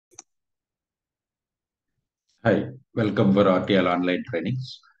Hi, welcome for RTL online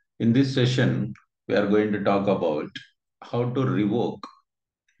trainings. In this session, we are going to talk about how to revoke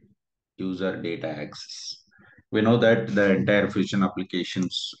user data access. We know that the entire Fusion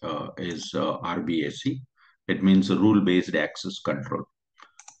applications is RBAC. It means rule-based access control.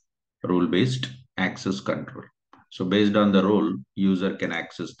 Rule-based access control. So based on the role, user can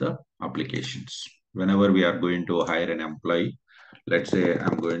access the applications. Whenever we are going to hire an employee, let's say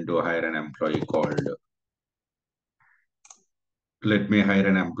I'm going to hire an employee called Let me hire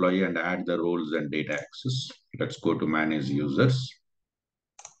an employee and add the roles and data access. Let's go to manage users.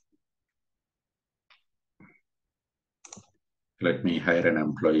 Let me hire an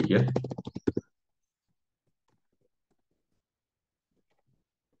employee here.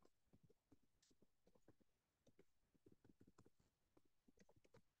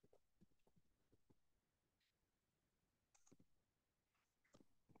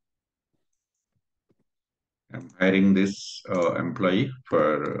 I'm hiring this employee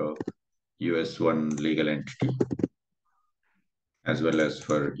for US1 legal entity as well as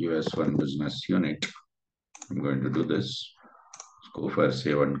for US1 business unit. I'm going to do this. Let's go for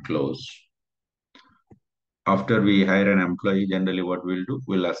save and close. After we hire an employee, generally what we'll do,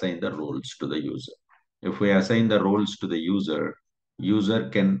 we'll assign the roles to the user. If we assign the roles to the user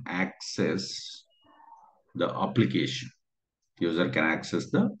can access the application. User can access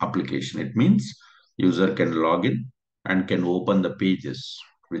the application. It means user can log in and can open the pages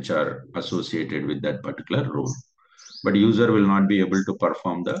which are associated with that particular role. But user will not be able to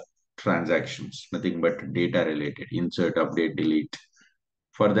perform the transactions, nothing but data related, insert, update, delete.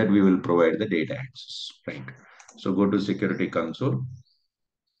 For that, we will provide the data access, right? So go to security console,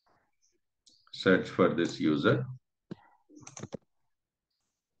 search for this user.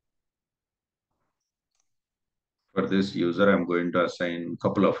 For this user, I'm going to assign a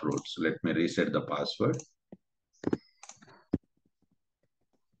couple of roles. Let me reset the password.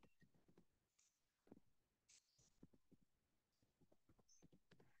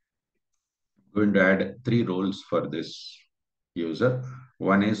 Going to add three roles for this user.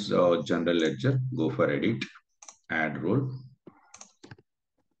 One is general ledger. Go for edit, add role.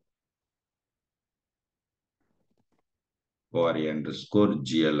 ORE underscore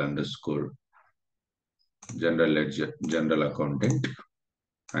GL underscore general ledger, general accountant.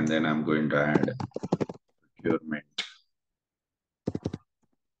 And then I'm going to add procurement.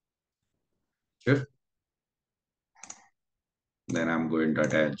 Sure. Then I'm going to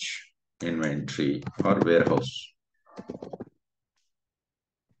attach inventory or warehouse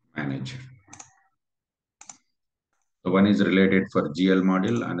manager. So one is related for GL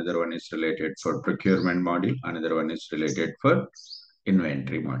module, another one is related for procurement module, another one is related for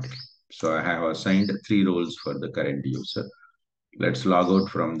inventory module. So I have assigned three roles for the current user. Let's log out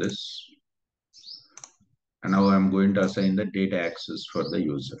from this. And now I'm going to assign the data access for the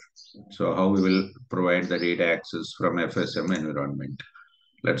user. So how we will provide the data access from FSM environment.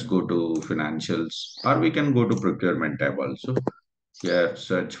 Let's go to financials, or we can go to procurement tab also. Here,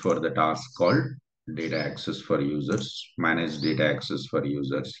 search for the task called data access for users, manage data access for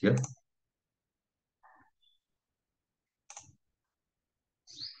users here.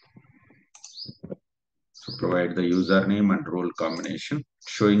 So provide the username and role combination,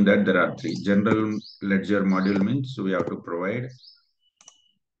 showing that there are three. General ledger module means we have to provide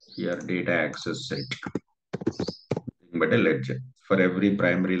here data access set, but a ledger. For every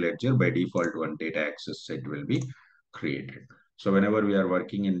primary ledger, by default, one data access set will be created. So whenever we are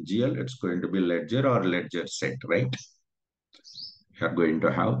working in GL, it's going to be ledger or ledger set, right? We are going to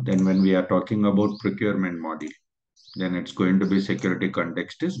have. Then when we are talking about procurement module, then it's going to be security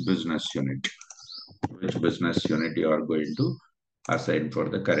context is business unit. Which business unit you are going to assign for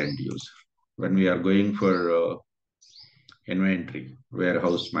the current user. When we are going for inventory,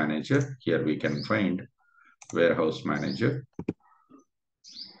 warehouse manager, here we can find warehouse manager,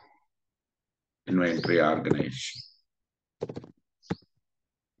 inventory organization.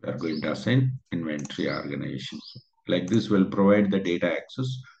 We are going to assign inventory organizations. Like this will provide the data access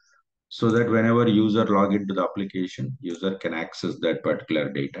so that whenever user log into the application, user can access that particular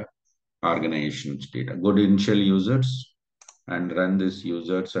data, organizations data. Go to initial users and run this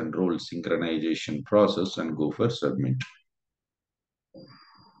users and role synchronization process and go for submit.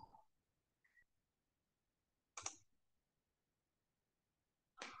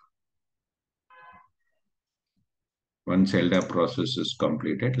 Once LDAP process is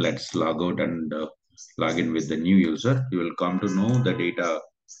completed, let's log out and log in with the new user. You will come to know the data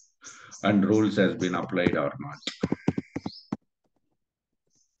and roles has been applied or not.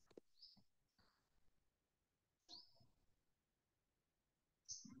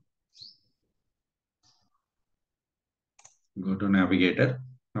 Go to navigator.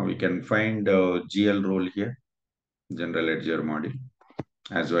 Now we can find GL role here, general ledger module,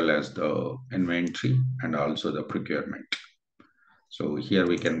 as well as the inventory and also the procurement. So here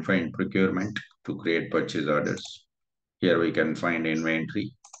we can find procurement to create purchase orders. Here we can find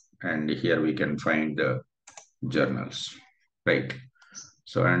inventory, and here we can find the journals, right?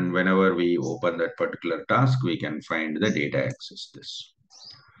 So, and whenever we open that particular task, we can find the data access this.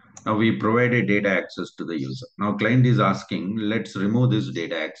 Now we provide a data access to the user. Now client is asking, let's remove this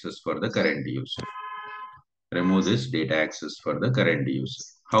data access for the current user. Remove this data access for the current user.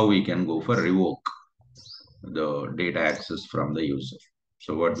 How we can go for revoke the data access from the user.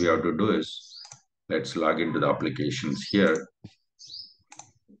 So what we have to do is, let's log into the applications here.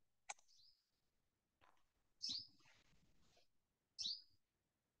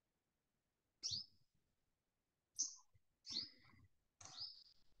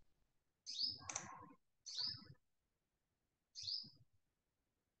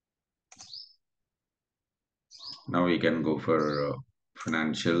 Now we can go for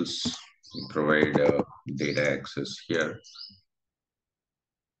financials, provide data access here,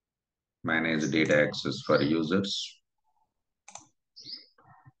 manage data access for users.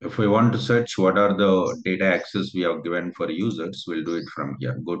 If we want to search what are the data access we have given for users, we'll do it from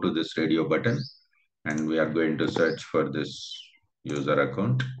here. Go to this radio button and we are going to search for this user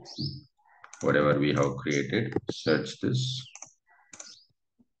account, whatever we have created, search this,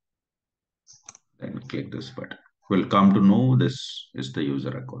 then click this button. We'll come to know this is the user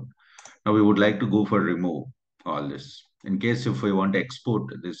account. Now we would like to go for remove all this. In case if we want to export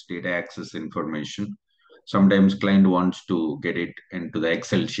this data access information, sometimes client wants to get it into the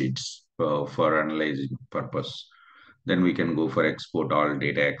Excel sheets for analyzing purpose. Then we can go for export all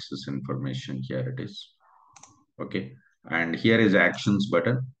data access information. Here it is. Okay. And here is actions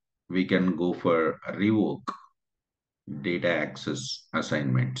button. We can go for revoke data access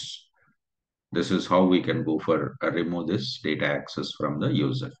assignments. This is how we can go for remove this data access from the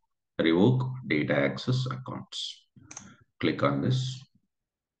user. Revoke data access accounts. Click on this.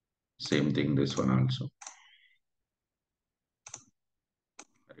 Same thing, this one also.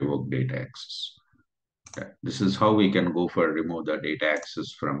 Revoke data access. Okay. This is how we can go for remove the data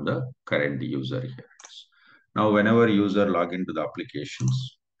access from the current user. Here it is. Now, whenever user log into the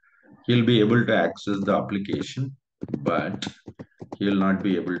applications, he'll be able to access the application, but he'll not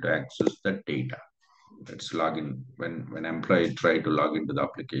be able to access the data. Let's log in. When employee try to log into the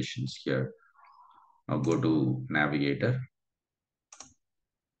applications here, now go to navigator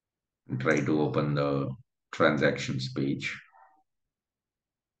and try to open the transactions page.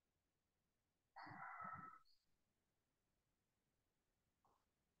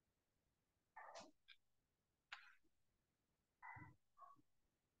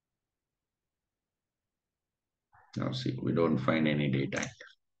 Now see, we don't find any data here.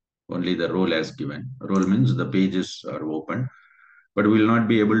 Only the role as given. Role means the pages are open, but we will not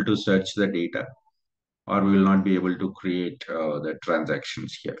be able to search the data, or we will not be able to create the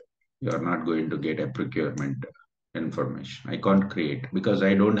transactions here. You are not going to get a procurement information. I can't create because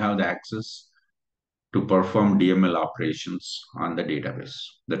I don't have the access to perform DML operations on the database.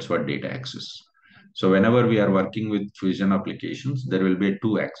 That's what data access. So whenever we are working with Fusion applications, there will be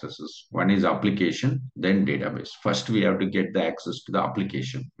two accesses. One is application, then database. First, we have to get the access to the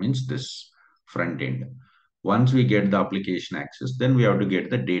application, means this front end. Once we get the application access, then we have to get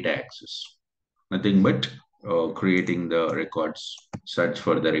the data access. Nothing but creating the records, search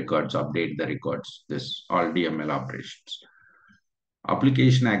for the records, update the records, this all DML operations.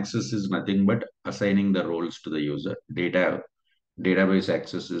 Application access is nothing but assigning the roles to the user. Database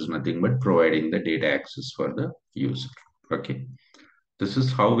access is nothing but providing the data access for the user. Okay. This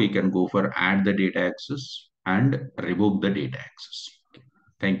is how we can go for add the data access and revoke the data access. Okay.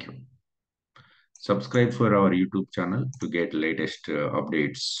 Thank you. Subscribe for our YouTube channel to get latest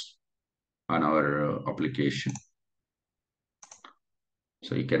updates on our application.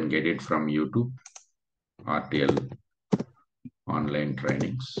 So you can get it from YouTube, RTL online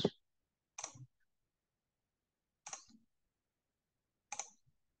trainings.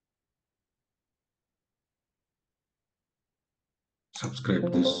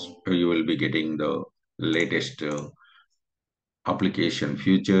 Subscribe this, you will be getting the latest application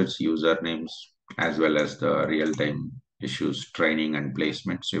features, usernames, as well as the real-time issues, training and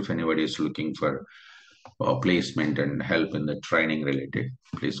placements. If anybody is looking for placement and help in the training related,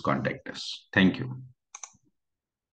 please contact us. Thank you.